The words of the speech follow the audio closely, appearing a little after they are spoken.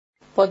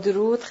با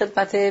درود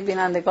خدمت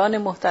بینندگان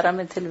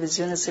محترم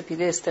تلویزیون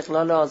سپیده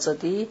استقلال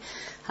آزادی،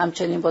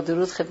 همچنین با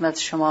درود خدمت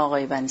شما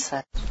آقای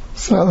بنیصدر.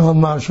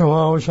 سلام بر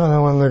شما و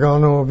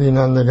شنوندگان و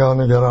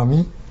بینندگان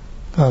گرامی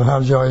در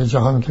هر جای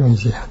جهان که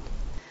می‌زیند.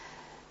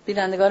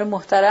 بینندگان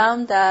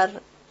محترم، در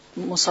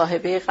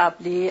مصاحبه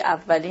قبلی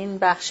اولین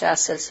بخش از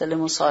سلسله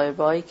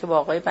مصاحبه‌ای که با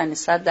آقای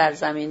بنیصدر در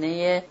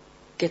زمینه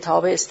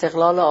کتاب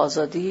استقلال و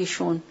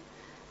آزادیشون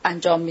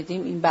انجام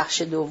میدیم، این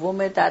بخش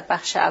دومه. در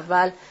بخش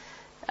اول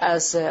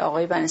از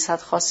آقای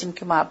بنیصدر خواستیم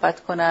که محبت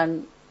کنن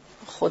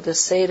خود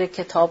سیر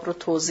کتاب رو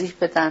توضیح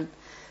بدن،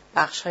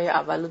 بخش‌های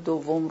اول و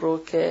دوم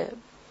رو که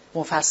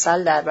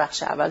مفصل در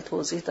بخش اول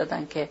توضیح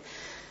دادن که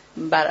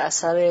بر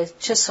اثر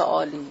چه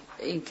سوالی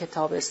این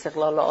کتاب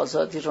استقلال و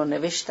آزادی رو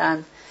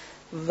نوشتن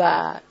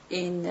و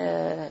این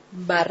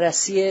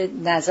بررسی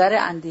نظر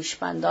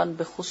اندیشمندان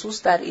به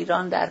خصوص در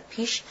ایران در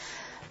پیش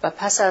و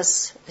پس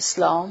از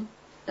اسلام،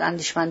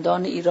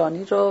 اندیشمندان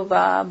ایرانی رو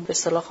و به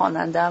اصطلاح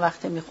خواننده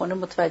وقتی میخونه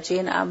متوجه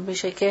این امر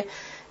میشه که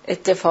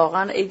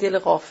اتفاقا ای دل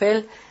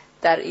غافل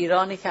در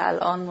ایرانی که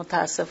الان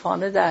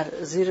متاسفانه در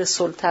زیر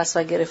سلطه است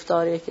و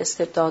گرفتار یک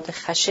استبداد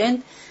خشن،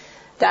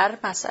 در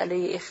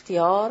مسئله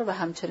اختیار و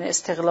همچنین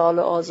استقلال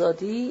و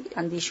آزادی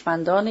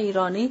اندیشمندان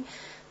ایرانی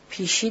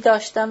پیشی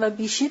داشتن و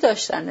بیشی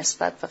داشتن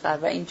نسبت به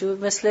غرب و اینجور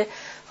مثل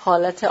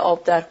حالت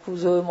آب در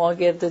کوزه ما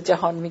گرد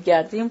جهان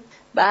میگردیم.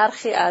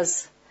 برخی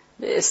از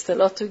به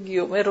اصطلاح تو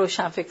گیومه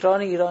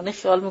روشنفکران ایرانی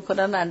خیال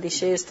میکنن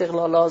اندیشه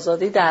استقلال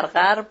آزادی در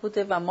غرب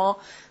بوده و ما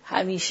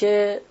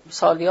همیشه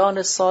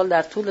سالیان سال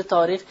در طول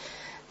تاریخ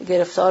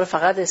گرفتار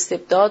فقط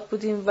استبداد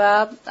بودیم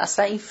و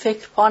اصلا این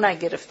فکر پا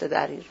نگرفته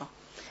در ایران.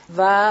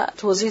 و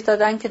توضیح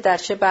دادن که در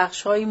چه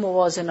بخش‌هایی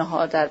موازنه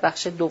ها در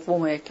بخش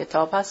دوم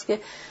کتاب هست که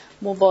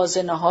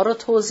موازنه ها رو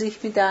توضیح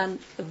میدن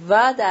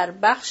و در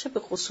بخش به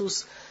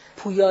خصوص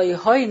پویایی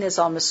های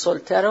نظام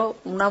سلطه رو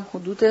اونم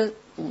حدود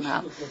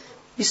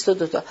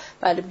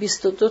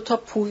 22 تا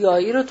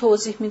پویایی رو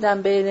توضیح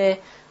میدن بین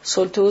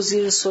سلطه و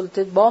زیر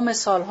سلطه با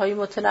مثال های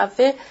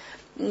متنوع.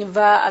 و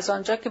از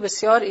آنجا که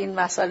بسیار این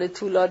مسئله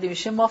طولانی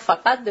میشه، ما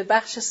فقط به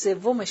بخش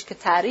سومش که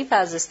تعریف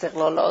از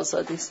استقلال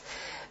آزادی است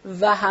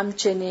و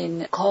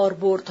همچنین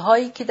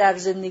کاربردهایی که در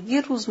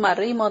زندگی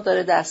روزمره ما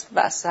داره،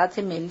 در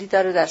سطح ملی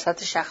داره، در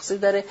سطح شخصی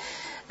داره،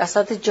 در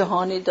سطح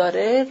جهانی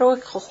داره، رو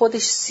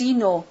خودش 30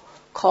 نوع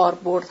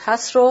کاربرد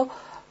هست رو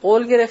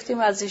قول گرفتیم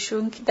از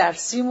ایشون که در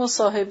 30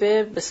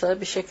 مصاحبه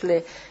به شکل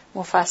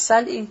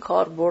مفصل این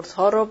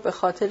کاربردها رو به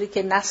خاطری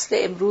که نسل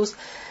امروز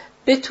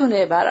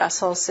بتونه بر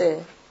اساس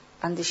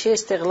اندیشه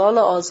استقلال و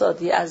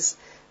آزادی از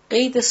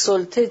قید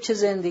سلطه، چه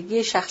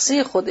زندگی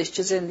شخصی خودش،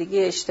 چه زندگی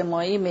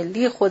اجتماعی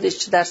ملی خودش،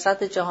 چه در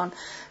سطح جهان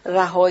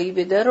رهایی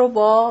بده، رو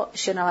با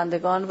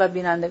شنوندگان و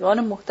بینندگان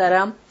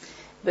محترم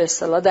به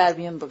اصطلاح در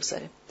میان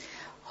بگذاریم.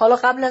 حالا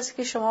قبل از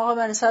که شما آقای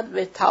بنیصدر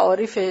به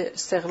تعاریف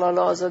استقلال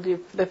و آزادی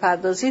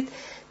بپردازید،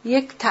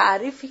 یک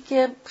تعریفی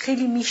که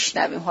خیلی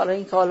میشنویم، حالا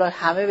این که حالا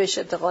همه بهش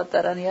اعتقاد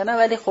دارن یا نه،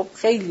 ولی خب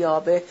خیلی ها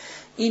به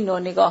این نوع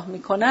نگاه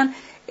میکنن،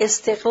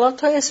 استقلال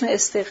تا اسم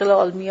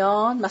استقلال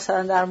میان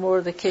مثلا در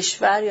مورد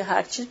کشور یا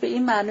هر چیز به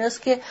این معنی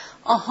است که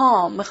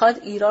آها میخواد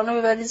ایران رو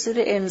ببرید زیر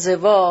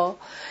انزوا،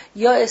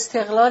 یا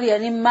استقلال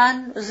یعنی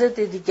من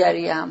ضد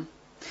دیگریم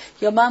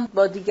یا من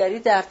با دیگری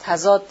در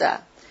تضادم،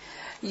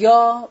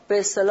 یا به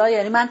اصطلاح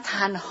یعنی من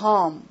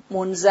تنهام،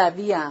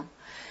 منزویم.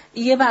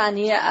 یه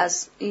معنی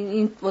از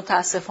این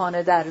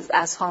متاسفانه در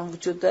اذهان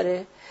وجود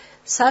داره.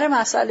 سر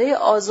مسئله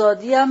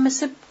آزادی هم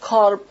مثل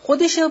کار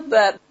خودش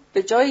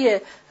به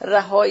جای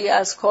رهایی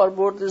از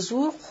کاربرد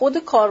زور، خود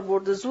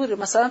کاربرد زوره.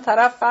 مثلا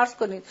طرف فرض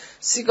کنید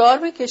سیگار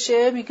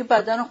میکشه، میگه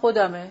بدن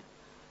خودمه،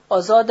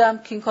 آزادم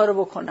که این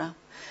کارو بکنم.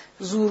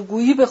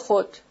 زورگویی به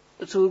خود،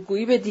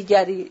 زورگویی به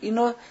دیگری،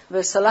 اینو به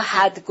اصطلاح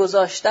حد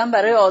گذاشتن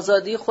برای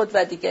آزادی خود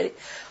و دیگری.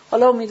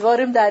 حالا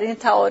امیدواریم در این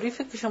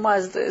تعاریفی که شما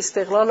از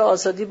استقلال و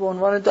آزادی به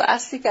عنوان دو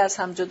اصلی که از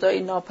هم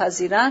جدایی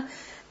ناپذیرن،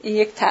 این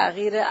یک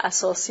تغییر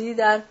اساسی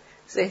در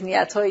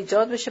ذهنیت‌ها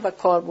ایجاد بشه و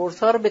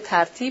کاربردها رو به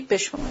ترتیب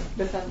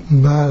بشماریم.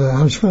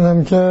 بله، عرض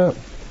کنم که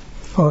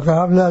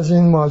قبل از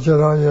این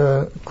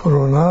ماجرای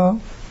کرونا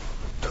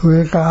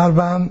توی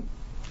غربم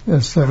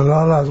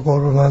استقلال از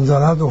قرب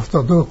منزلت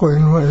افتاده و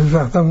اینو هیچ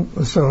وقتم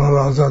استقلال و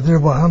آزادی رو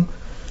با هم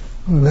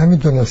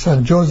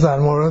نمیدونستن جز در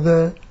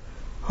مورد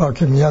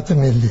حاکمیت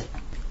ملی.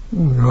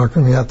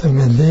 حاکمیت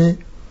ملی،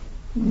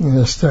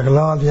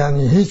 استقلال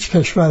یعنی هیچ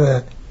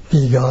کشور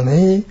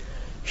بیگانه‌ای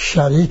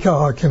شریک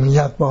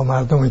حاکمیت با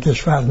مردم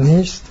کشور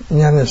نیست،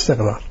 یعنی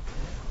استقلال.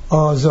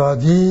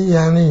 آزادی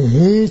یعنی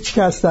هیچ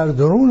کس در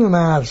درون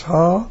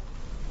مرزها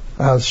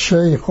از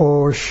شیخ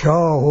و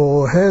شاه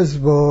و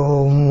حزب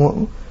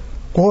و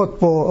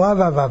قطب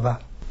و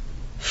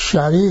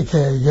شریک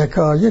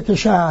یکایک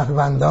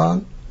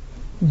شهروندان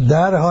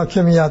در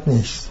حاکمیت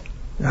نیست.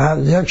 هر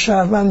یک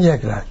شهروند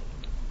یک رأی.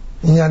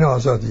 این یعنی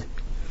آزادی.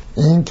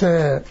 این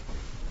که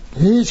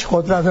هیچ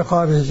قدرت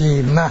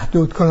خارجی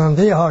محدود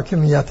کننده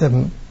حاکمیت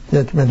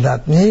یک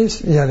ملت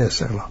نیست، یعنی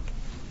استقلال.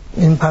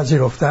 این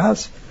پذیرفته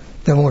است.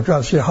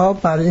 دموکراسی ها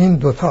بر این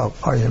دوتا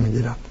پایه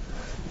میگیرند.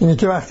 اینی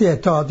که وقتی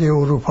اتحادیه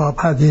اروپا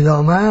پدید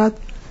آمد،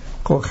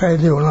 خب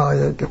خیلی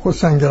اونها که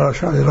خصوصا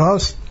گرایش‌های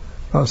راست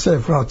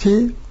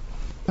افراطی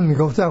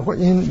میگفتن خب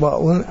این با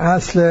اون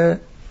اصل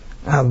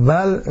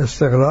اول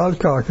استقلال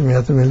که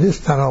حاکمیت ملی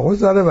است تناقض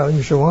داره،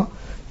 برای شما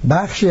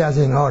بخشی از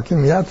این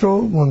حاکمیت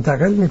رو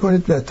منتقل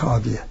میکنید به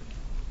اتحادیه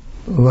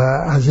و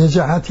از یه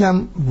جهتی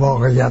هم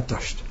واقعیت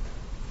داشت.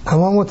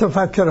 اما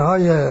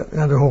متفکرهای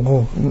یعنی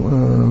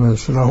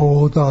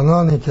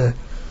حقوقدانانی که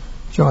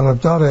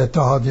جانبدار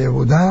اتحادیه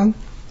بودن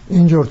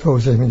اینجور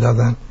توضیح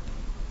میدادن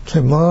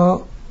که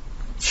ما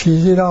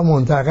چیزی را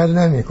منتقل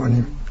نمی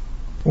کنیم،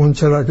 اون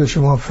چرا که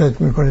شما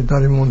فکر میکنید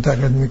داریم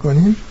منتقل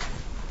میکنیم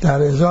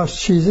در ازاش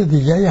چیز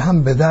دیگه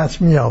هم به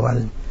دست می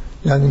آوریم.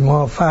 یعنی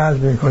ما فرض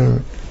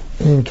میکنیم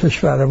این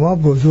کشور ما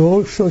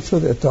بزرگ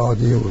شد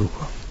اتحادیه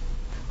اروپا،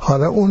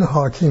 حالا اون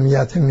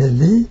حاکمیت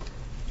ملی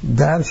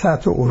در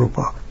سطح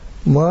اروپا،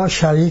 ما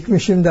شریک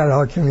میشیم در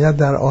حاکمیت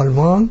در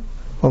آلمان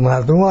و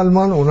مردم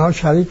آلمان، اونا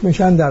شریک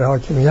میشن در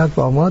حاکمیت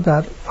با ما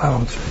در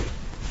فرانسه.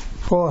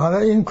 خب حالا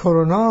این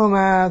کرونا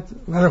آمد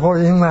ولی خب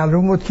این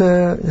معلوم بود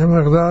که یه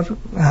مقدار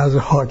از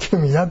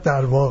حاکمیت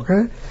در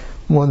واقع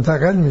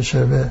منتقل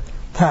میشه به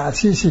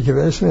تأسیسی که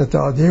به اسم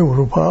اتحادیه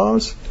اروپا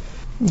است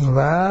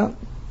و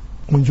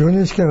اونجور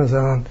نیست که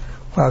مثلا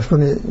فرض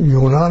کنید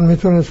یونان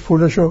میتونست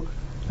پولشو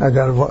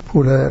اگر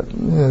پول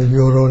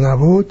یورو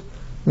نبود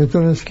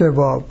میتونست که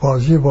با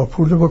بازی با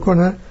پول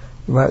بکنه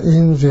و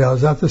این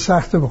ریاضت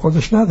سخت به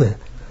خودش نده.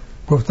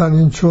 گفتن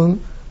این چون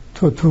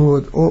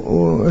تو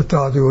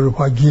اتحادیه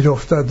اروپا گیر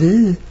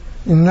افتادی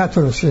این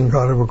نتونستی این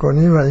کارو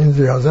بکنی و این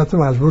ریاضت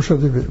مجبور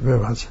شدی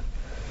ببازی.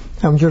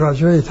 همچنین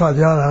راجع به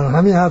ایتالیا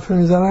همین حرف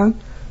میزنن،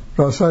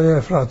 راستای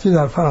افراطی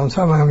در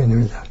فرانسه هم همین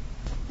میگن.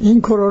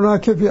 این کرونا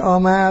که بی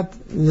آمد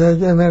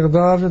یک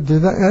مقدار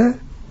دیدن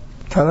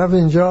طرف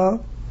اینجا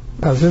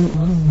از این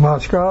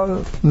ماسکا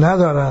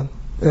ندارن،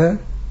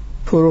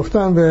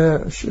 فروختن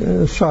به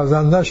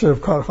سازندش،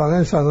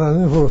 کارخانه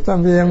سازنده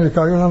فروختن به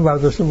امریکایی، اونم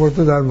برداشته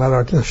برده در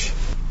مراکش.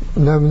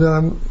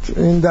 نمیدونم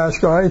این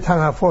دستگاه های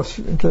تنفس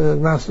که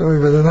مصنوعی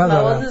بده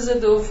ندارن، مواد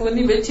ضد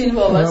عفونی به چین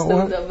وابسته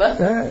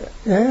بودن.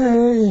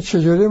 این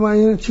چجوری ما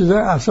این چیزای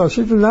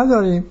اساسی رو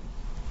نداریم؟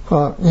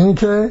 این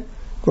که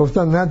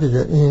گفتم نه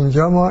دیگه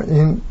اینجا ما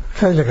این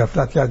خیلی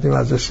غفلت کردیم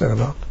از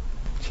استقلال.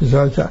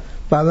 چیزایی که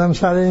بعدم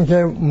سر این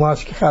که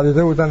ماسک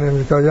خریده بودن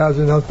امریکایی از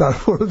اینا در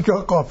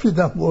فرودگاه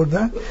قاپیدن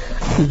بردن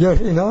دیگه،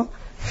 اینا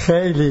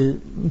خیلی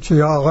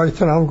چیزا. آقای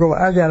ترامپ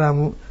گفت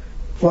اگرم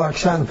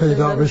واکسن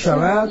پیدا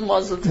بشود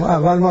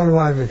اول مال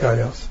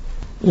امریکایی هست.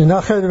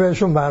 اینا خیلی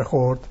بهشون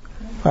برخورد،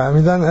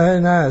 فهمیدن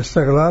نه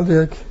استقلال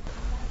یک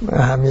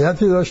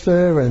اهمیتی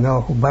داشته و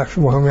اینا بخش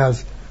مهمی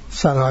از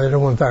صنایع رو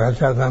منتقل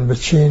کردن به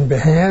چین، به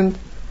هند.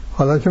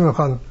 حالا که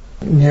میخوان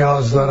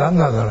نیاز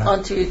دارن ندارن،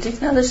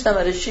 آنتیبیوتیک نداشتن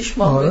برای 6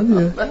 ماه.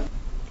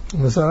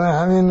 مثلا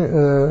همین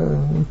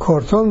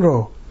کورتون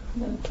رو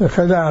که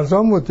خیلی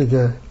ارزان بود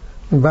دیگه،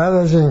 بعد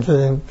از این که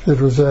این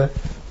پیروزه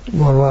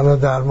مرمان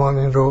درمان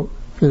این رو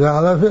پیدا،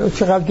 حالا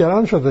چقدر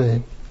گران شده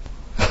این.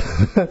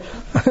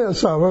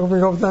 سابق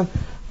میگفتن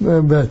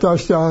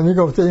بهداشت جهانی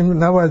گفته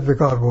این نباید به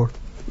کار برد،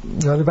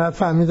 ولی بعد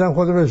فهمیدم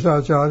خود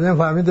بهداشت جهانی هم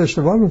فهمید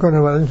اشتباه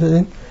میکنه، برای اینکه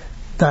این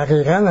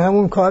دقیقاً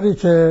همون کاری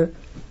که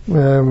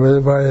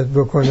باید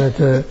بکنه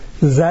که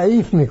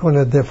ضعیف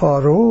میکنه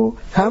دفاع رو،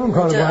 همون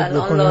کار باید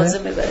بکنه،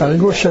 برای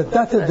اینکه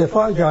شدت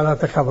دفاع که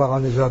حالت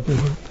خفقان ایجاد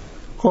میکنه.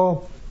 خب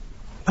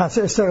پس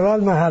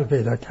استقلال محل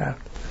پیدا کرد.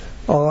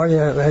 آقای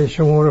رئیس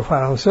جمهور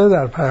فرانسه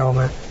در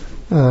پیام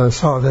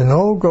سال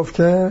نو گفت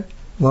که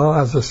ما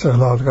از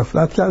استقلال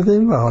غفلت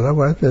کردیم و حالا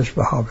باید بهش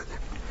بها بدیم.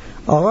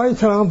 آقای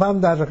ترامپ هم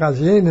در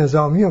قضیه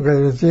نظامی و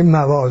غیرنظامی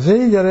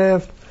مواضعی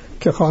گرفت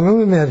که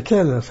خانم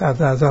مرکل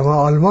صدراعظم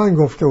آلمان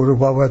گفت که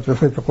اروپا باید به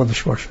فکر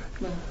خودش باشه.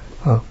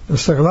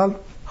 استقلال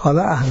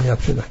حالا اهمیت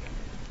پیدا.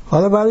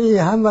 حالا برای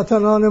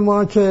هموطنان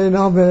ما که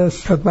اینا به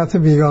خدمت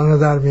بیگانه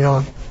در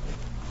میان،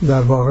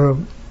 در واقع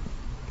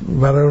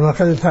برای اونا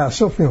خیلی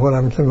تأسف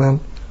میخورم که من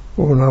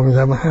اونا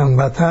میگم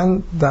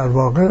هموطن، در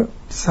واقع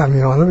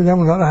صمیمانه میگم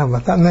اونا رو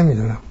هموطن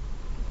نمیدونم.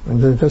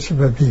 اگه کسی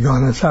به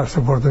بیگانه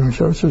سرسپرده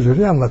میشه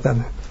چجوری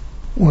هموطنه؟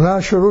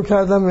 اونا شروع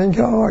کردن به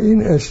اینکه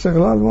این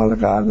استقلال مال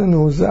قرن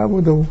 19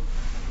 بود و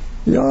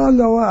یا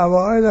الله و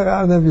اوایل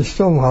قرن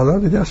 20 حالا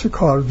دیگه اصلا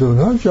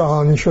کاردونا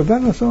جهانی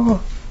شدن اصلا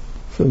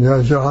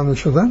یا جهانی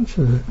شدن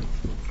چیزه.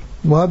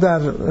 ما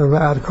در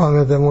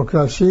ارکان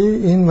دموکراسی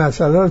این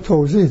مسئله رو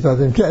توضیح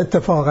دادیم که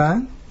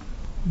اتفاقا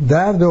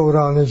در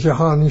دوران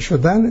جهانی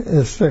شدن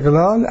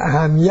استقلال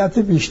اهمیت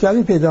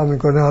بیشتری پیدا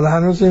میکنه. حالا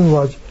هنوز این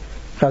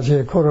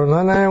قضیه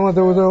کرونا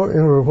نیامده بود و این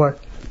اروپا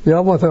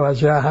یا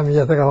متوجه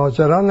اهمیت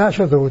ماجرا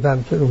نشده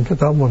بودن که اون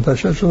کتاب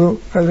منتشر شد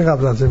خیلی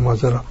قبل از این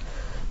ماجرا.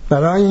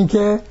 برای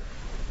اینکه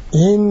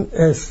این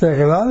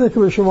استقلالی که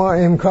به شما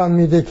امکان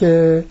میده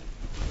که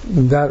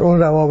در اون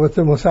روابط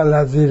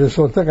مسلط زیر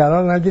سلطه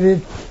قرار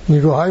نگیرید،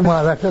 نیروهای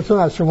محرکتون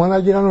از شما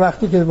نگیرن،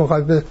 وقتی که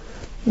میخواید به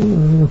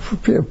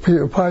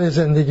پای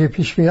زندگی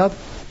پیش میاد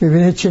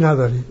میبینید چی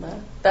ندارید.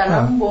 در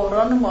همون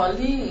بحران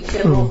مالی که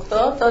رخ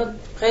داد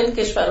خیلی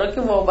کشورها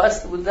که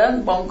وابسته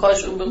بودن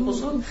بانکاشون به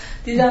خصوص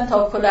دیدن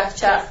تا کلاه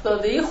چرخ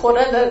داده‌ای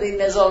خوره در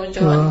این نظام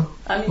جهانی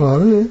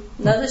همین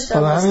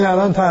نداشتن. همین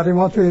الان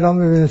تحریمات تو ایران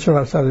ببینید چه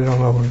بر سر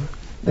ایران آورده.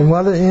 این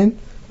مال این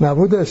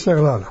نبود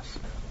استقلال است.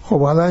 خب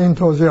حالا این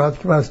توضیحات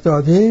که بس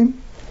دادیم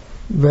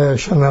به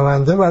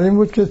شنونده برای این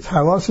بود که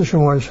حواس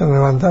شما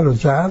شنونده رو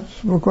جلب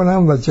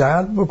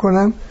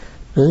بکنم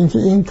به اینکه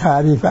این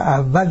تعریف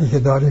اولی که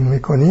داریم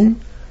میکنیم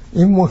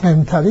این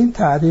مهمترین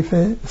تعریف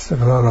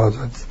استقلال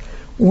آزادی.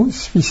 اون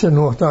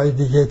 29 تای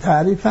دیگه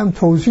تعریف هم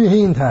توضیح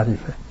این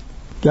تعریفه،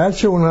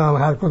 گرچه اونا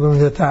هم هر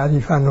کدوم یه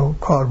تعریفن و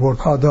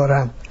کاربردها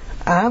دارن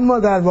اما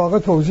در واقع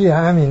توضیح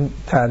همین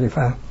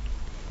تعریفن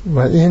و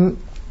این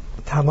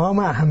تمام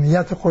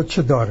اهمیت خودش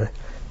داره.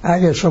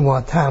 اگه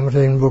شما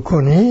تمرین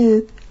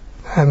بکنید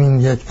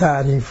همین یک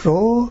تعریف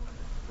رو،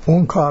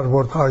 اون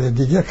کاربردهای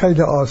دیگه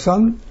خیلی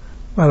آسان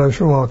برای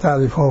شما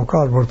تعریف ها و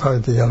کاربردهای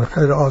دیگر رو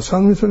خیلی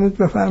آسان میتونید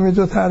بفهمید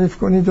و تعریف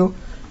کنید و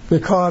به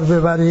کار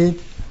ببرید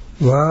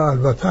و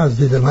البته از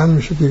دید من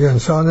میشه دیگه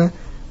انسان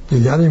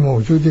دیگری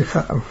موجودی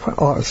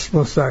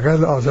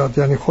مستقل آزاد،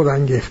 یعنی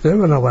خودانگیخته،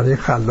 بنابراین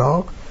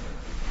خلاق،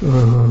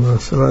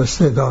 مثلا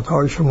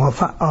استعدادهای شما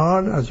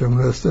فعال، از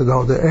جمله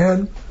استعداد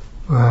علم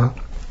و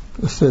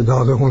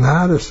استعداد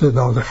هنر،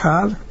 استعداد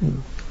خلق،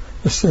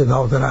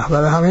 استعداد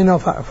رهبر، همه اینا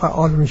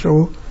فعال میشه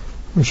و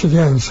میشه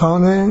یه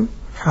انسان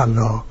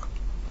خلاق.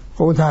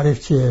 خب تعریف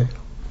چیه؟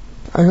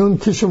 اون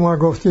که شما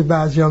گفتی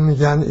بعضیا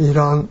میگن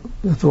ایران،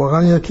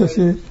 واقعا یک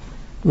کسی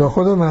به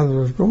خود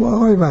من گفت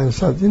آقای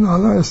بنیصدر این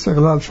حالا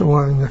استقلال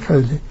شما این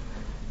خیلی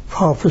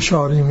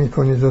پافشاری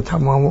میکنید و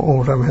تمام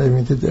عمرم هی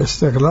میگید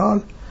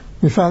استقلال،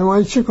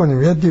 میفرمایید چی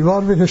کنیم؟ یه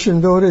دیوار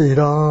بکشیم دور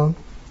ایران؟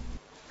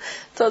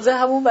 تازه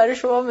همون برای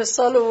شما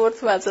مثال آورد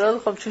مطرح.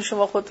 خب چون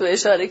شما خودتون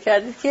اشاره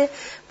کردید که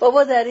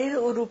بابا در این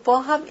اروپا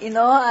هم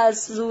اینا از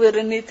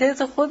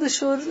سوورنیتت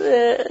خودشون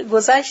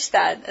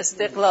گذشتن،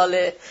 استقلال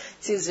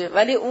چیزی،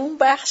 ولی اون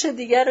بخش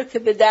دیگر رو که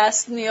به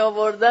دست می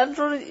آوردن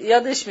رو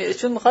یادش میره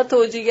چون میخواد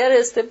توجیهگر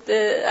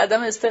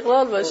عدم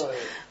استقلال باشه.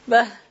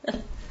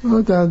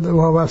 در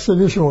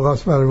وابستگی شما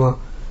خواست برای ما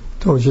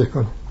توجیه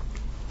کنه.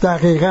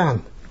 دقیقاً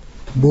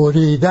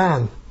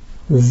بریدن،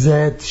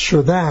 ضد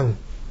شدن،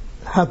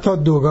 حتی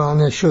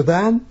دوگانه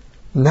شدن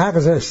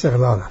نقض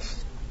استقلال است.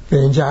 به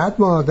این جهت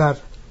ما در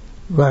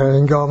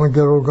هنگام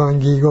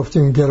گروگانگیری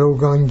گفتیم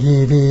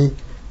گروگانگیری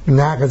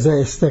نقض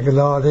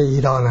استقلال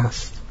ایران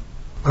است.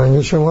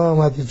 و شما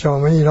آمدید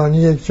جامعه ایرانی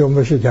یک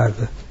جنبشی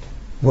کرده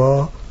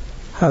با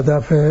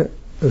هدف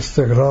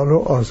استقلال و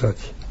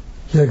آزادی،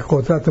 یک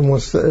قدرت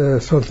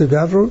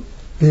سلطه‌گر رو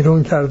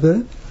بیرون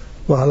کرده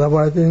و حالا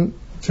باید این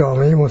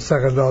جامعه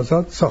مستقل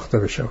آزاد ساخته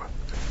بشه.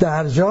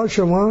 در جا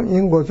شما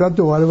این قدرت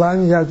دوباره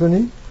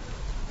برمیگردونی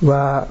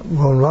و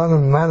به عنوان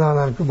من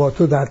آنم که با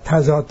تو در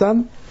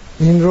تضادم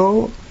این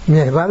رو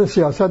محور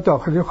سیاست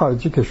داخلی و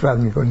خارجی کشور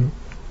میکنی.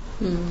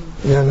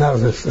 یعنی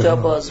نقض استقلال جا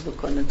باز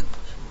بکنه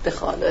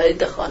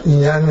دخالت.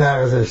 یعنی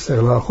نقض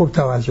استقلال. خوب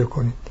توجه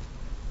کنید.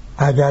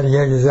 اگر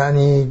یک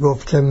زنی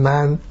گفت که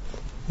من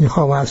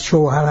میخوام از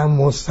شوهرم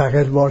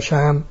مستقل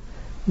باشم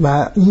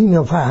و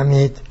اینو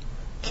فهمید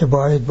که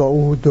باید با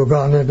او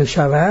دوگانه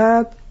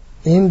بشود،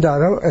 این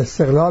داره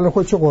استقلال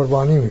خودشو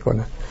قربانی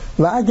میکنه.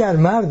 و اگر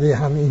مردی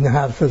هم این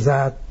حرف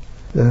زد،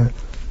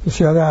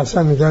 بسیاری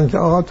هستن میگن که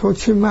آقا تو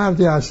چی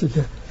مردی هستی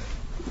که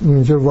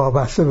اینجور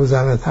وابسته به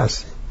زنت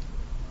هستی.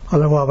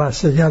 حالا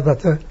وابستگی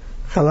البته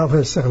خلاف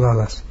استقلال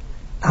است،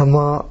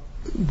 اما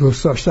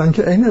دوست داشتن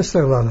که این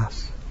استقلال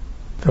است.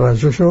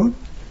 توجه شد؟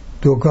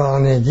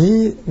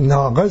 دوگانگی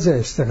ناقض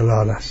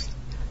استقلال است.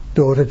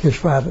 دور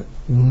کشور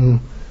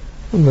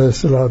به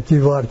اصطلاح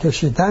دیوار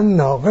کشیدن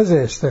ناقض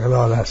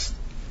استقلال است.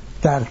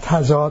 در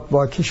تضاد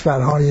با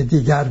کشورهای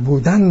دیگر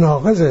بودن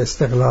ناقض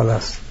استقلال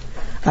است.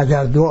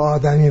 اگر دو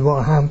آدمی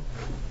با هم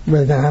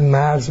به هم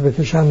مرز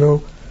بکشن و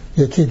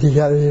یکی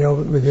دیگری رو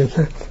بگه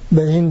که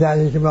به این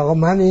دلیل که آقا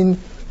من این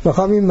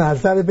بخوام این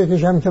مرز رو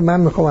بکشم که من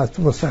میخوام از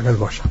تو مستقل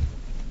باشم،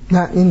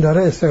 نه، این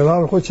داره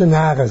استقلال خودش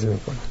ناقض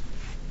میکنه.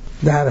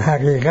 در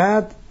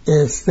حقیقت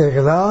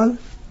استقلال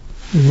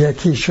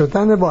یکی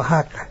شدن با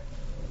حق،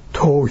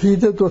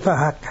 توحید دوتا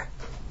حق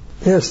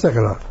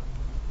استقلال.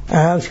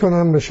 عرض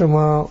کنم به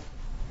شما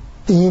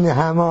این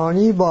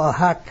همانی با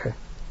حق،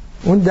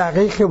 اون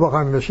دقیق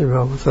بخوام بشیم.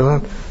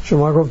 مثلا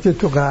شما گفتید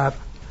تو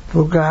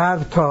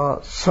غرب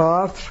تا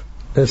سارتر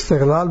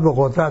استقلال به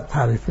قدرت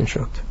تعریف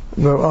میشد،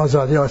 به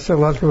آزادی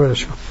استقلال که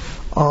برش کن،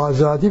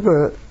 آزادی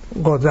به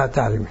قدرت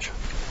تعریف میشد.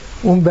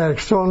 اون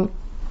برکسون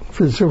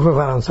فیلسوف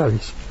فرانسوی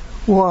است،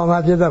 او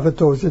آمد یه دفعه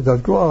توضیح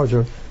داد که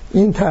آجون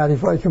این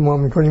تعریفایی که ما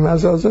میکنیم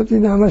از آزادی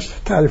این همش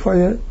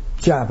تعریفای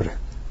جبره.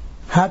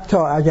 حتی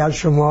اگر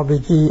شما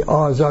بگی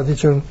آزادی،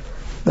 چون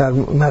در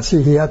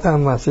مسیحیت هم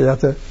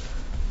مسیحیت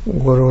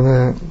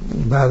قرون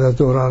بعد از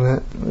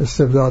دوران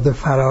استبداد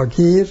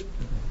فراگیر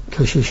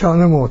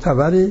کشیشان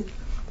معتبری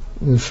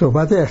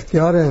صحبت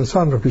اختیار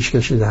انسان رو پیش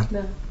کشیدن.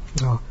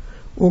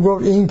 او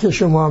گفت این که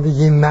شما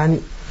بگی من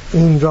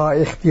این را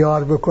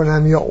اختیار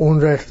بکنم یا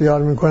اون را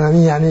اختیار میکنم،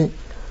 یعنی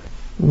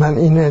من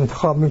این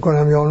انتخاب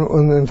میکنم یا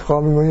اون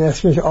انتخاب میکنم،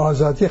 اسمش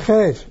آزادی؟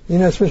 خیر،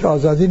 این اسمش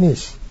آزادی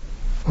نیست.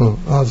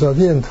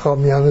 آزادی انتخاب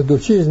میان دو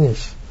چیز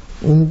نیست،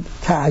 این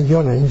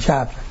تعین، این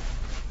جبر.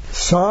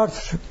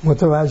 سارتر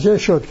متوجه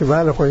شد که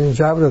بله خب این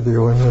جبر دیگه،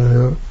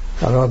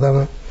 برای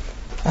آدم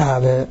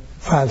اهل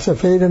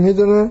فلسفه ای رو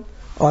میدونه،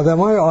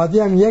 آدمای عادی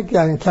هم یک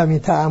کمی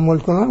تأمل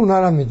کنن اونا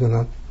رو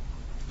میدونن.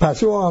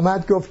 پس او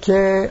آمد گفت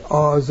که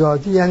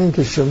آزادی یعنی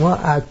که شما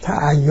از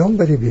تعین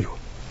بری بیرون.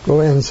 گفت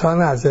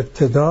انسان از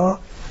ابتدا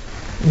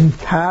این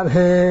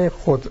طرح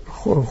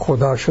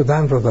خدا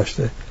شدن رو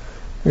داشته،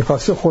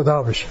 میخواسته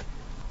خدا بشه،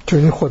 چون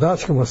این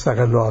خداست که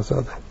مستقل و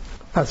آزاده،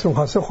 پس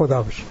میخواسته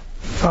خدا بشه.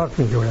 سارت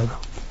میگوید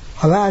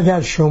حالا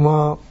اگر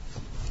شما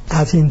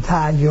از این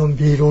تعین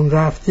بیرون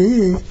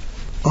رفتی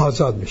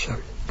آزاد میشوی.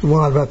 که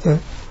ما البته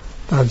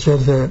در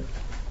جلد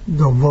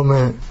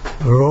دوم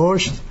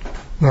رشد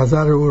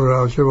نظر او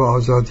راجع به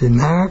آزادی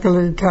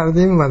نقل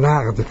کردیم و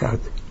نقد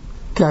کردیم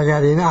که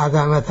اگر این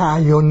عدم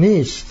تعین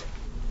نیست،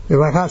 به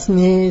وقت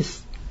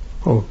نیست،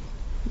 خب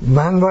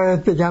من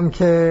باید بگم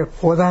که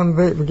خودم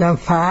بگم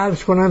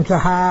فرض کنم که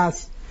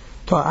هست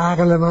تا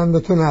عقل من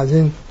بتونه از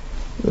این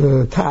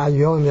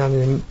تعین،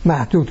 یعنی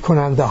محدود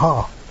کننده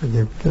ها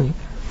بگیم که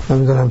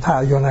نمیدونم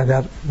تعین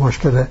اگر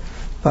مشکل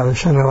برای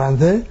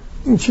شنونده،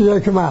 این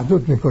چیزایی که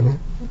محدود میکنه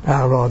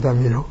عقل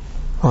آدمی رو،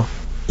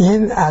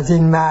 این از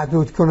این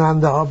محدود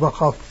کننده ها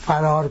بخواد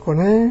فرار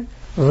کنه،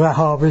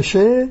 رها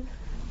بشه،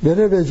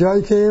 بره به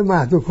جایی که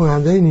محدود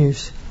کننده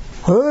نیست،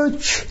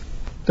 هیچ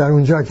در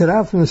اونجا که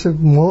رفت مثل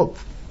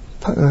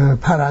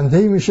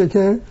پرنده‌ای میشه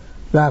که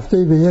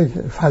رفته به یک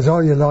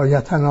فضای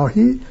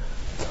لایتناهی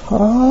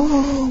تا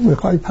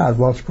میخوای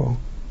پرواز کن،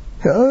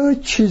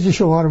 هیچ چیزی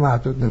شما رو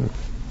محدود نمیکنه.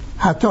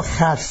 حتی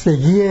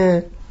خستگی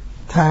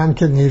تن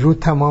که نیرو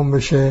تمام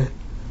بشه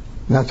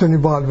نتونی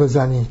بال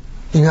بزنی،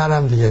 این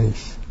هم دیگه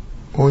نیست.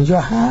 اونجا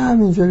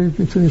همینجوری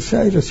میتونی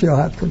سیر و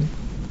سیاحت کنی.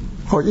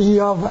 خب این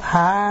یا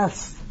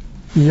هست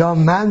یا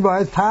من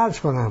باید فرض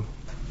کنم.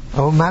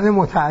 اما من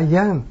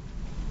متعین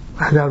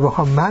اگر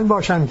بخوام من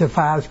باشم که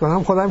فرض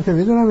کنم، خودم که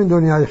میدونم این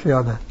دنیای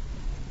خیاله،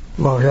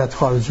 واقعیت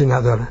خارجی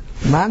نداره،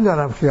 من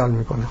دارم خیال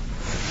میکنم.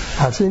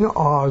 پس این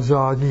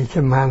آزادی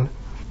که من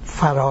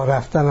فرا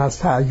رفتن از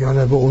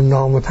تعین به اون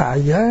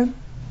نامتعین،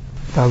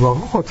 در واقع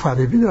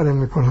خودفریبی دارم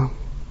میکنم.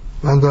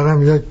 من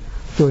دارم یک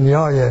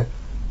دنیای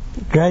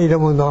غیر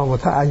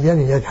نامتعین،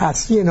 یک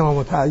هستی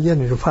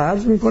نامتعینی رو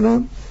فرض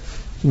میکنم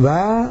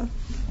و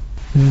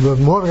به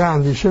مرغ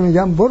اندیشه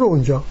میگم برو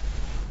اونجا،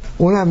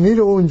 اونم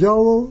میره اونجا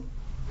و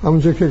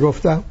همونجا که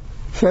گفتم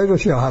سیر و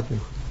سیاحت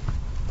میکنه.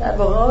 در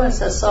واقع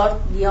سارت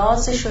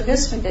نیازش رو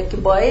حس میکنه که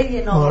باید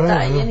یه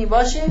نامتعینی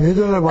باشه،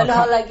 ولی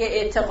حالا اگه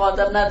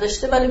اعتقادم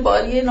نداشته ولی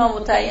باید یه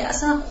نامتعین،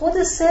 اصلا خود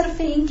صرف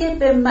این که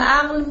به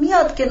عقل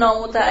میاد که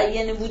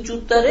نامتعینی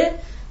وجود داره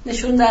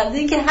نشون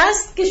دهنده که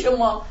هست که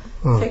شما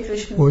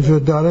فکرش میکنید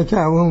وجود داره. که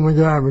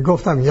اون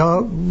میگفتم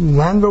یا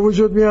من به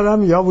وجود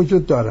میارم یا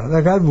وجود داره.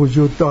 اگر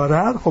وجود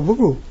داره خب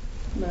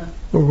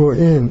بگو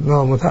این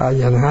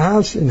نامتعین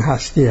هست، این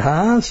هستی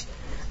هست.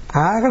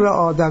 عقل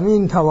آدمی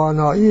این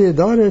توانایی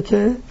داره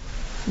که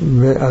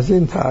از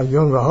این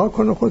تعین رها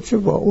کنه، خودش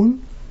با اون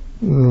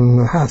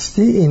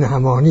هستی این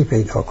همانی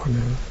پیدا کنه.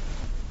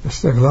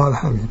 استقلال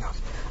همین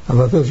هست.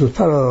 البته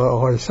زودتر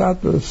آقای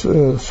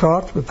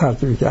سارت به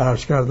ترتیبی که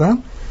عرض کردم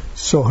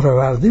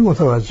سهروردی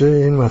متوجه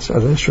این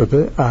مسئله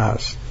شده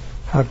است.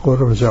 حق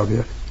رو به جا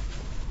بیاریم.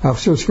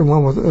 افسوس که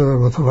ما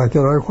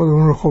متفکرهای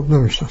خودمون رو خوب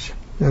نمیشناسیم،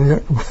 یعنی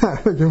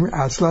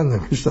اصلا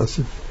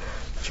نمیشناسیم،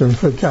 چون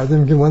فکر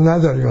کردیم که ما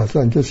نداریم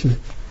اصلا کسی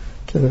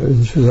که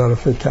این چیزا رو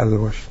فکر کرده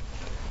باشه.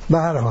 به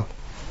هر حال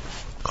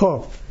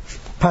خب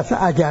پس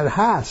اگر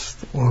هست،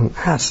 اون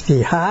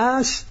هستی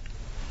هست،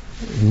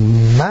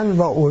 من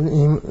با اون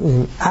این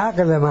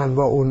عقل من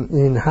با اون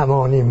این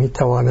همانی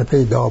میتوانه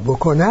پیدا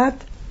بکند.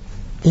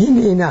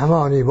 این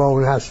همانی با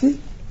اون هستی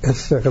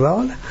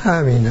استقلال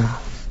همینه.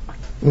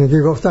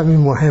 اینکه گفتم این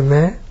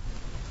مهمه،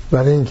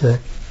 برای اینکه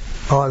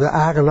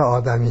عقل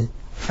آدمی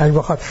اگه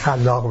بخواد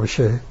خلاق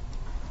بشه،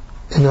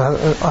 این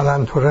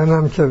آلن تورن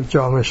هم که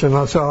جامعه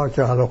شناسه ها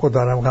که حالا خود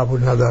دارم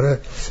قبول نداره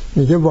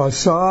میگه با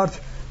سارت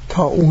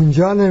تا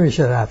اونجا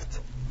نمیشه رفت،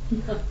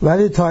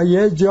 ولی تا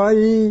یه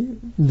جایی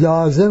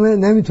لازمه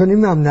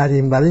نمیتونیم هم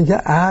نریم، برای اینکه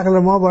عقل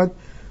ما باید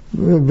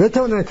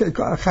بتونه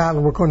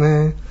خلق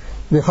بکنه.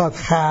 میخواد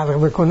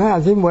خلق بکنه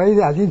از این باید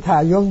از این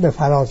تعین به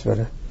فراز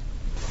بره.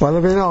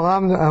 والا بین آقا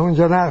هم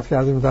همونجا نقل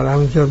کردیم در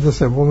همین جلد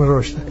سوم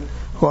رشد.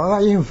 خب آقا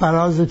این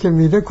فرازی که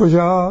میره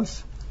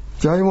کجاست؟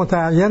 جای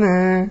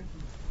متعینه؟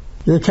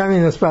 یه کمی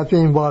نسبت به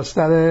این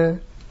بازتره؟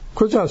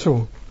 کجاست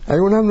اون؟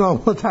 اگه اونم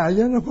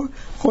نامتعینه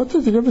خودت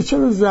دیگه به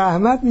چه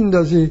زحمت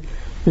میندازی؟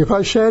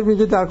 میخوای شعر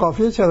میگه در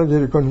قافیه چرا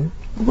گیری کنی؟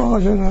 آقا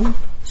جانم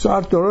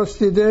سارت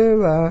درست دیده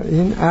و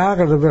این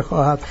عقل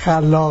بخواهد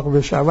خلاق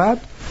بشود.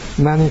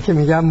 منی که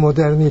میگم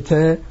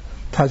مدرنیته،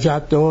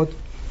 تجدد،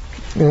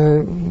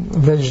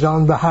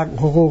 وجدان به حق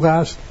حقوق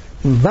است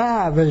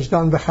و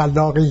وجدان به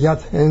خلاقیت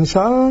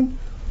انسان،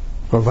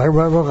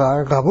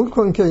 قبول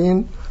کن که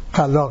این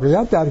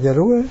خلاقیت در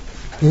گروه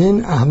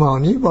این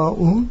اهمانی با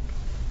اون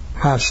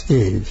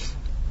هستی است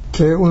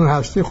که اون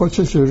هستی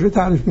خودش چجوری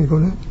تعریف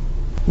میکنه؟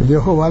 میگه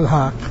هو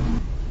الحق.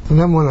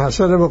 نه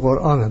منحصر به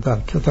قرآن. در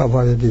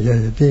کتاب‌های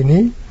دیگه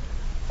دینی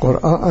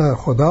قرآن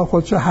خدا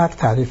خودش حق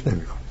تعریف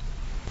نمیکنه.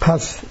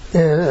 پس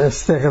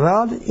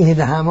استقلال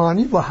این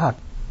همانی با حق.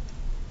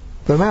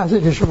 به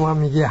محضی که شما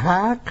میگی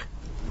حق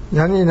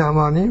یعنی این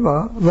همانی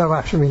با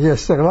بخش میگی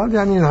استقلال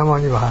یعنی این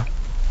همانی با حق.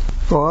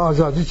 و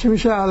آزادی چی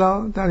میشه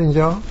الان در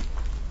اینجا؟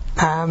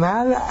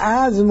 عمل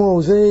از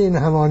موضع این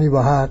همانی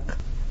با حق.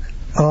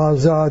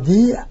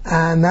 آزادی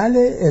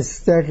عمل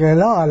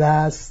استقلال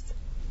است.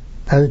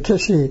 اگه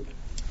کسی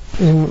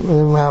این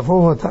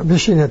مفهوم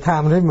بشینه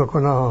تمرین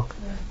میکنه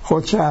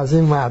خودش از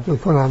این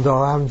محدود کننده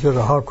ها همینجا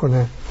رها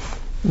کنه،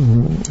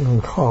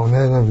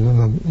 خانه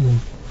نمیدونم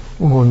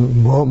اون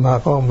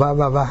مقام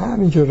و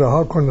همینجا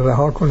رها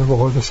کنه به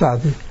قول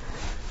سعدی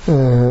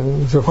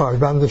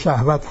زفایبند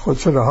شهوت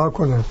خودش رها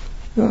کنه.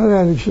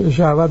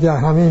 شهوت یا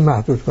همه این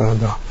محدود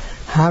کننده ها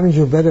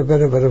همینجا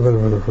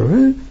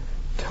بره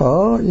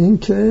تا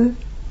اینکه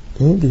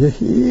این دیگه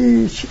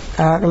هیچ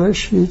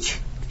عقلش هیچ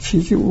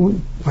چیزی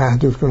اون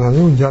محدود کننده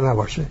اونجا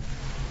نباشه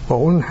و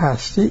اون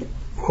هستی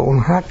و اون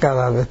حق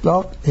قرار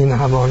اطلاق این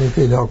همانی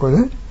پیدا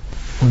کنه.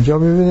 اونجا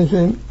میبینه که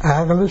این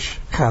عقلش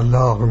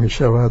خلاق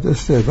میشه و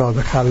استعداد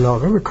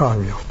خلاقه به کار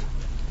میفته.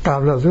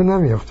 قبل از اون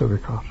نمیفته به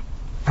کار.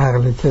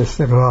 عقلی که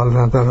استقلال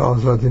نداره،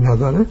 آزادی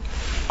نداره،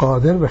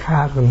 قادر به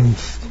خلق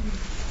نیست.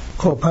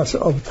 خب پس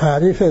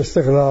تعریف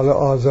استقلال و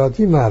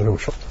آزادی معلوم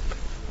شد.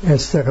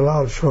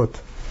 استقلال شد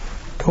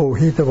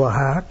توحید با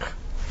حق،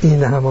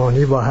 این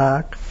همانی با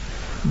حق،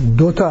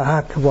 دو تا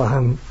حق با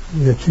هم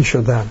یکی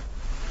شدن،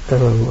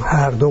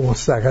 هر دو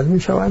مستقل می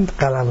شوند،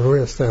 قلم روی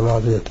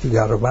استقلال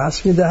یکدیگر رو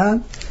بس می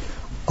دهند.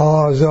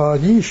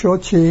 آزادی شد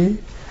چی؟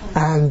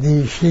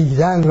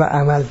 اندیشیدن و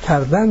عمل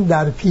کردن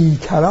در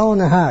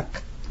پیکران حق.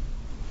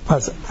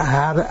 پس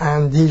هر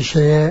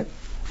اندیشه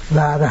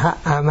در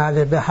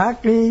عمل به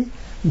حقی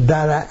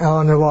در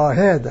آن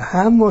واحد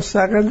هم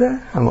مستقله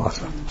هم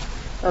آزاد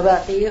و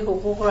بقیه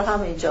حقوق رو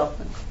هم ایجاب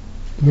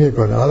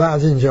میکنه. حالا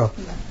از اینجا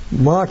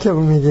ما که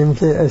میگیم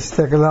که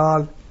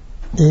استقلال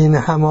این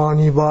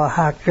همانی با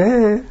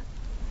حقه،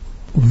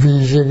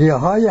 ویژگی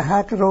های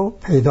حق رو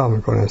پیدا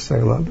میکنه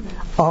استقلال.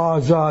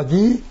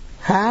 آزادی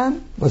هم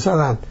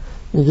مثلا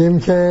میگیم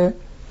که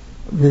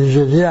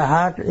ویژگی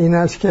حق این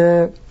است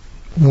که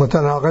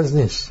متناقض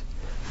نیست.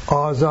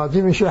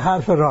 آزادی میشه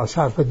حرف راست،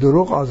 حرف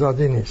دروغ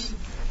آزادی نیست.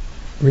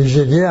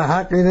 ویژگی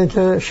حق اینه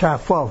که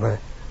شفافه.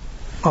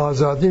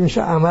 آزادی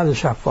میشه عمل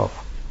شفاف.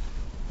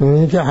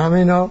 می‌بینی که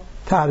همینا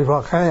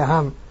تعریفات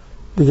هم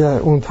دیگه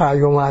اون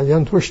تعیین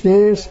معین توش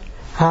نیست،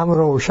 هم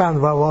روشن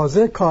و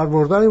واضح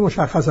کاربردهای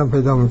مشخص هم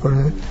پیدا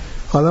میکنه.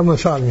 حالا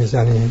مثال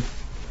میزنیم.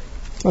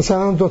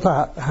 مثلا دو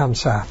تا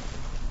همسر،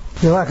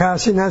 یه وقت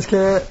هست این است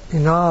که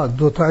اینا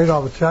دوتایی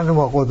رابطه‌شان رو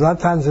با قدرت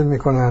تنظیم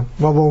میکنن،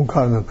 ما با اون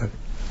کار نداریم.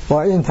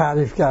 با این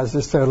تعریف که از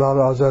استقلال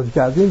و آزادی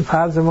کردیم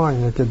فرض ما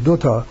اینه که دو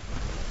تا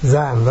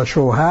زن و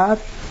شوهر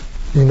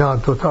اینا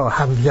دوتا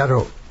همدیگه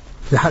رو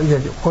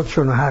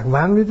خودشون رو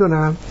حقمند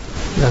میدونن،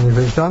 یعنی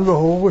وجدان به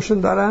حقوقشون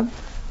دارن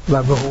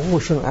و به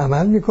حقوقشون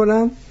عمل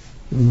میکنن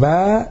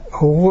و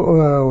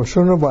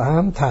حقوقشون رو با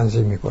هم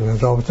تنظیم میکنن،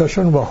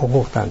 رابطهشون با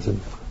حقوق تنظیم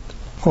میکنن.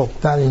 خب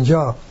در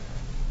اینجا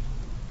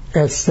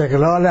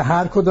استقلال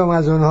هر کدوم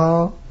از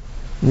اونها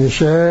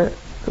میشه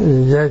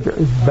یک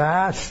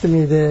بست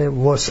میده،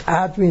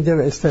 وسعت میده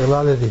به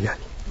استقلال دیگری.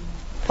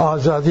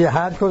 آزادی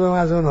هر کدوم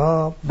از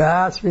اونها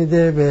بست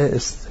میده به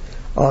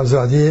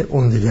آزادی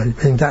اون دیگری.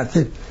 به این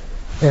ترتیب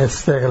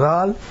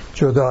استقلال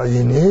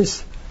جدایی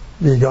نیست،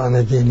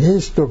 بیگانگی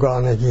نیست،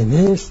 دوگانگی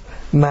نیست،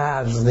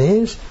 مرز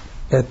نیست،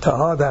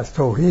 اتحاد از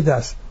توحید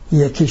است،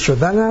 یکی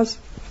شدن است.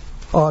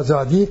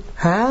 آزادی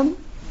هم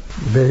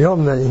به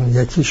یمن این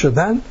یکی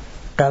شدن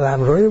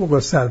قلمروی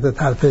گسترده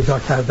تر پیدا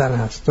کردن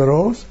است.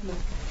 درست؟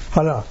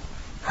 حالا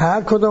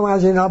هر کدوم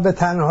از اینا به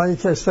تنهایی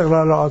که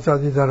استقلال و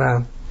آزادی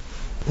دارن،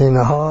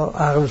 اینها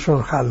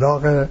عقلشون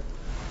خلاق،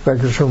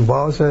 فکرشون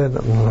بازه،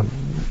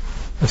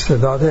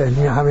 استعداد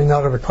علمی همینا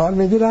رو به کار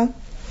میگیرن.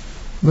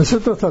 مثل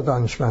دو تا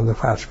دانشمند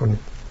فرض کنید،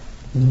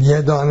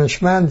 یه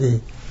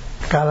دانشمندی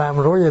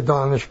قلمروی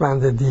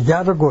دانشمند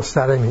دیگر رو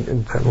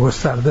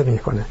گسترده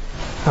میکنه،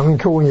 همین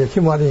که اون یکی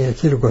مال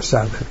یکی رو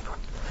گسترده میکنه.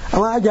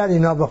 اما اگر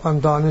اینا بخوان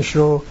دانش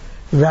رو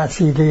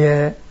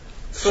وسیله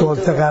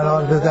سلطه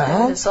قرار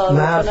بدهن،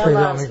 مرز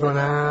پیدا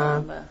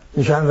میکنن،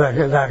 میشن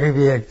رقیب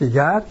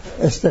یکدیگر،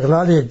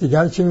 استقلال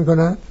یکدیگر چی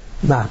میکنن؟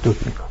 محدود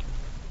میکنن.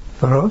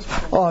 درست؟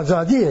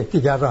 آزادی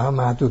یکدیگر رو هم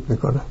محدود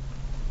میکنن.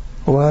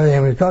 و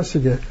امریکاست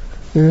دیگه،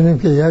 میبینیم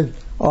که یک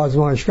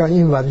آزمایشگاه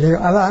این ولی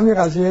الان همین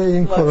قضیه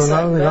این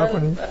کرونا رو نگاه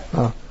کنید،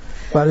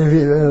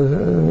 برای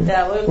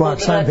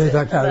واکسن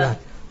پیدا کردن،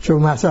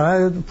 چون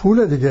مسئله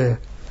پول دیگه.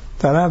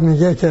 طرف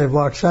میگه که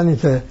واکسنی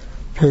که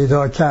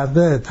پیدا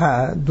کرده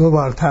 2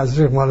 بار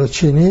تزریق مال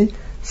چینی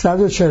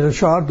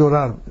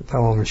 $144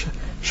 تمام میشه.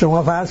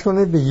 شما فرض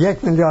کنید به 1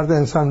 میلیارد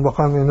انسان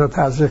بخوام این رو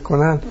تزریق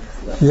کنن،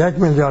 1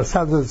 میلیارد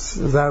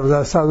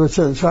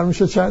 144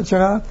 میشه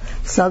چقدر؟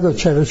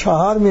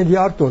 $144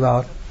 میلیارد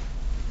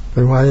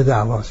به مایه 10.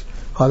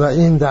 حالا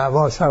این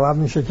دعوا سبب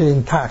میشه که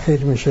این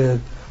تأخیر میشه،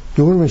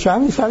 دور میشه.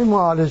 همین سری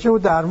معالجه و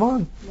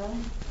درمان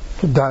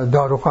که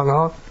داروخانه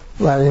ها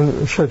و این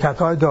شرکت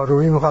های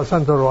دارویی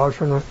میخواستن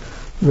داروهاشون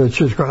رو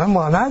چیز کنن،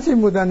 مانع از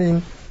این بودن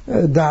این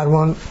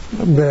درمان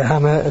به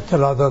همه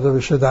اطلاع داده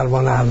بشه،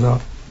 درمان ارزان.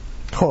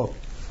 خب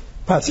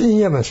پس این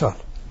یه مثال،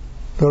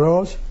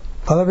 درست؟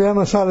 حالا بیا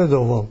مثال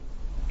دوم.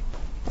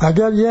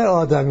 اگر یه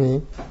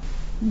آدمی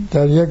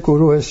در یک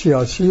گروه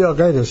سیاسی یا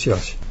غیر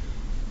سیاسی،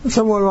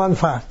 مثل عنوان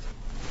فرد،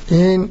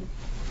 این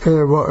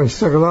با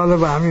استقلال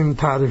به همین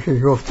تعریفی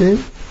گفتیم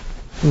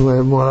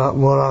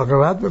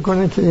مراقبت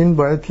بکنه که این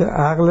باید که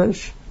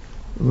عقلش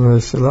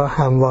مثلا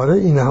همواره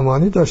این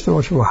همانی داشته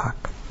باشه با حق.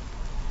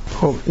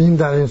 خب این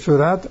در این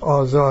صورت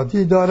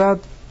آزادی دارد،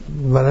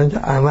 برای اینکه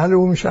عمل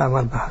او میشه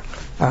عمل به حق،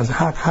 از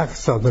حق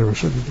صادر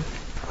میشه دیگه،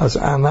 از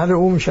عمل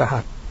او میشه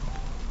حق.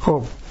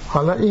 خب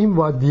حالا این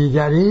با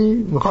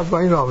دیگری میخواد با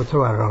این رابطه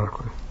برقرار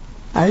کنه.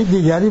 اگه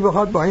دیگری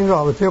بخواد با این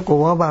رابطه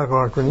قوا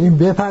برقرار کنه، این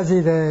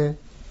بپذیره،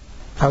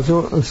 از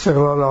اون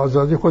استقلال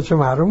آزادی خودش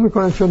محروم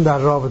میکنه، چون در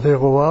رابطه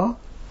قوا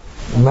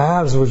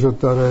مرز وجود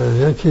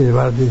داره، یکی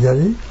بر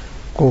دیگری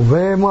قوه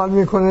اعمال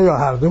میکنه یا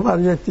هر دو بر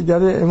یک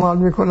دیگری اعمال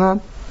میکنن،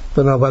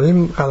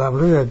 بنابراین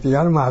قلمرو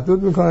یکدیگر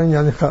محدود میکنن،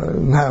 یعنی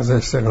نقض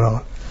استقلال.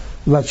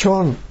 و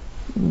چون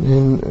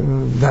این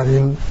در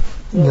این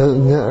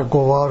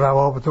قوا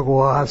روابط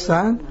قوا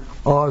هستن،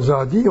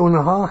 آزادی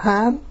اونها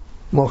هم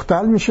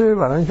مختل میشه،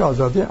 برای اینکه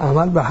آزادی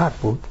عمل به حق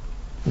بود،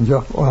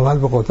 اینجا عمل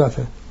به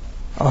قدرته،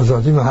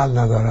 آزادی محل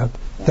ندارد.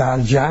 در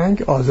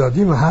جنگ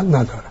آزادی محل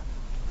ندارد.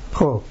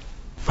 خب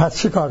پس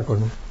چی کار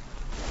کنه؟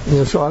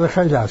 این سوال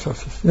خیلی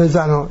اساسی است. یه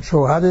زن و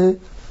شوهری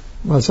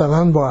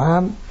مثلا با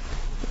هم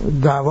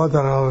دعوا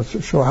دارن،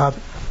 شوهر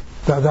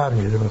در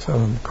میره، مثلا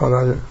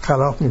کارهای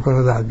خلاف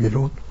میکنه در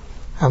بیرون،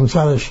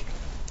 همسرش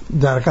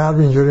در قلب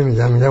اینجوری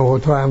میگه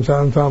تو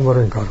همسرم تو هم برو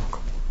این کار بکن.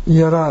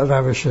 یه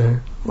روشه،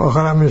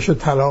 آخر هم میشه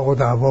طلاق و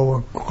دعوا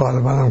و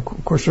غالبا هم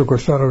کشت و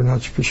کشتار و اینا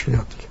چی پیش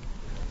میاد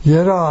دیگه.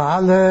 یه راه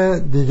حل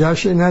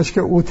دیگهش این است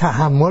که او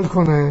تحمل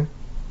کنه،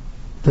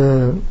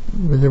 که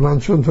بگه من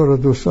چون تو رو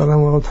دوست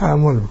دارم و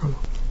تحمل میکنم.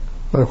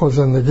 برای خود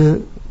زندگی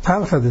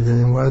تلخه دیگه،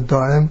 این باید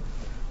دائم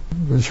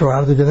به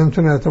شوهر دیگه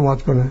نمیتونه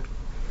اعتماد کنه.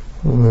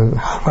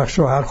 هر وقت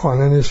شوهر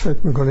خانه نیست فکر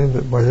میکنین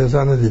با یه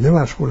زن دیگه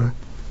مشغوله،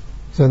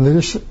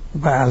 زندگیش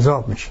به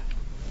عذاب میشه.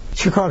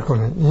 چی کار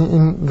کنه؟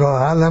 این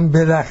راه حل هم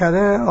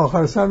بالاخره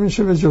آخر سر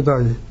میشه به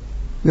جدایی.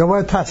 یا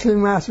باید تسلیم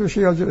محض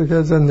بشه یا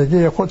که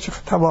زندگی خودش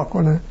تباه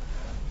کنه،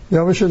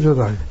 یا بشه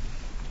جدایی.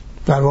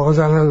 در واقع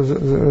زن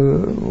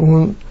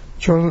اون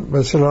چون به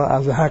اصطلاح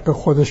از حق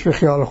خودش به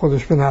خیال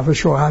خودش به نفع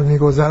شوهر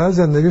میگذره،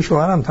 زندگی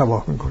شوهر هم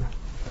تباه میکنه.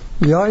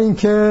 یا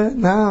اینکه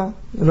نه،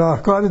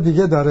 راهکار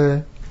دیگه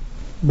داره،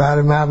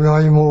 بر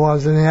مبنای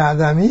موازنه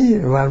عدمی،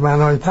 بر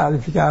مبنای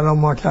تعریفی که الان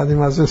ما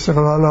کردیم از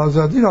استقلال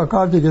آزادی،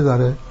 راهکار دیگه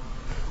داره.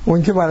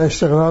 اون که بر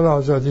استقلال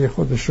آزادی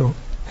خودش رو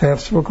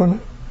حفظ بکنه،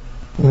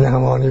 این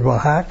همانی با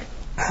حق،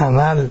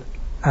 عمل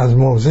از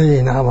موضع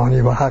این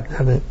همانی با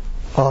حق یعنی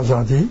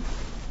آزادی،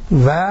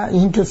 و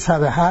اینکه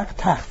سر حق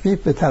تخفیف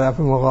به طرف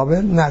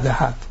مقابل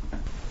ندهد،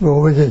 به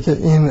او بگه که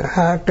این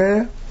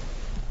حق،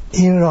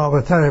 این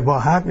رابطه با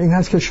حق این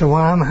هست که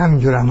شما هم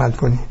همینجور عمل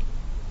کنید.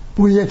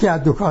 او یکی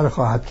از دو کار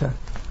خواهد کرد،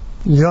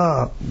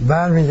 یا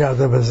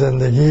برمیگرده به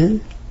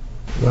زندگی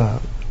و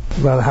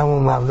بر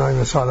همون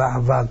مبنای مثال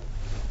اول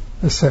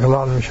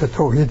استقلال میشه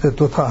توحید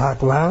دو تا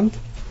حقوند،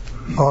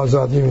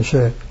 آزادی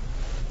میشه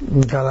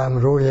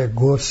قلمروی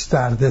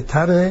گسترده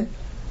تر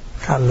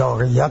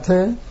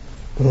خلاقیت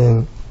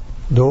این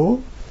دو،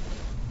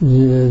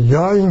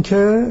 یا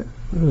اینکه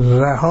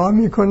رها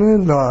میکنه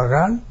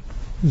لااقل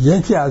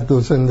یکی از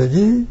دو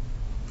زندگی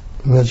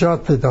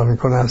نجات پیدا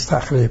میکنه از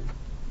تخریب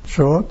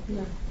شد.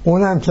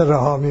 اونم که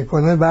رها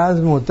میکنه بعد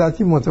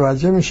مدتی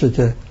متوجه میشه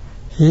که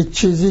هیچ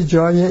چیزی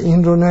جای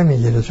این رو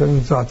نمیگیره، چون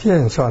این ذاتی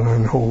انسان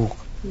این حقوق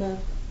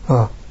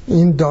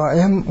این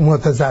دائم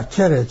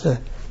متذکره که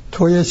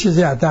تو یه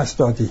چیزی از دست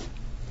دادی،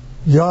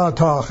 یا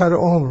تا آخر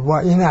عمر با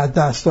این از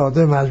دست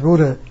داده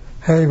مجبوره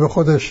هی به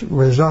خودش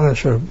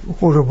وجدانش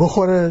رو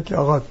بخوره که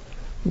آقا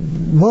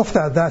مفت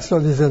از دست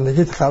دادی،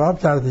 زندگیت خراب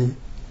کردی،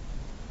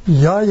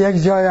 یا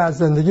یک جای از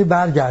زندگی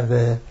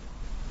برگرده.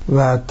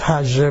 و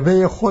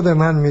تجربه خود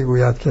من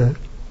میگوید که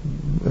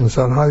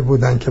انسان‌هایی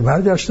بودن که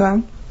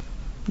برگشتن،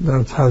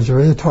 در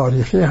تجربه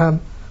تاریخی هم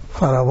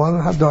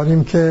فراوان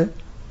داریم که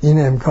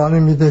این امکان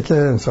میده که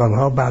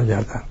انسان‌ها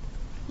برگردن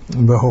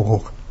به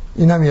حقوق.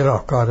 این هم یه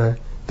راهکاره.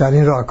 در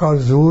این راهکار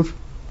زور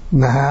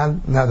محل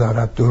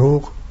ندارد،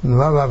 دروغ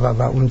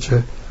و اون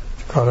چه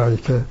کارهایی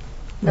که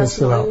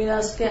مثلا این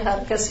است که هر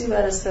کسی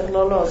بر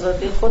استقلال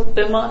آزادی خود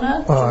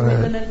بماند، چون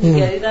میدونه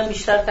دیگری را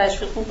بیشتر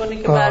تشویق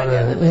میکنه که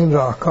برگرده. این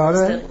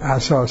راهکار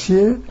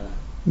اساسی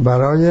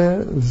برای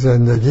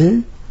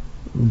زندگی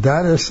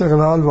در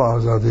استقلال و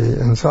آزادی.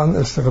 انسان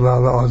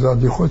استقلال و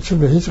آزادی خودش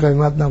به هیچ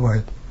قیمت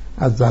نباید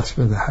از دست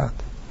بدهد،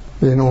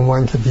 به این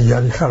عنوان که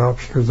دیگری خراب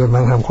شده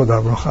من هم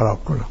خودم رو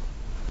خراب کنم.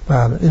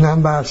 بله، این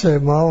هم بحث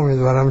ما،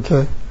 امیدوارم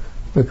که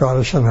به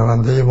کار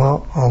شنونده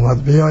ما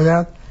آمد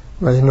بیاید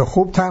و اینو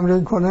خوب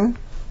تمرین کنه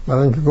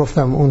برای اینکه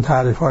گفتم اون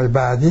تعریف‌های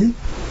بعدی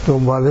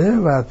دنباله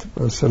و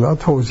به اصطلاح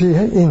توضیح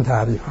این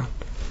تعریفن،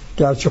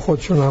 گرچه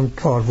خودشون هم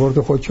کاربرد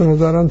خودشون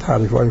دارن،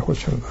 تعریف‌های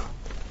خودشون دارن.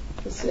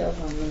 بسیار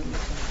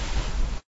ممنون.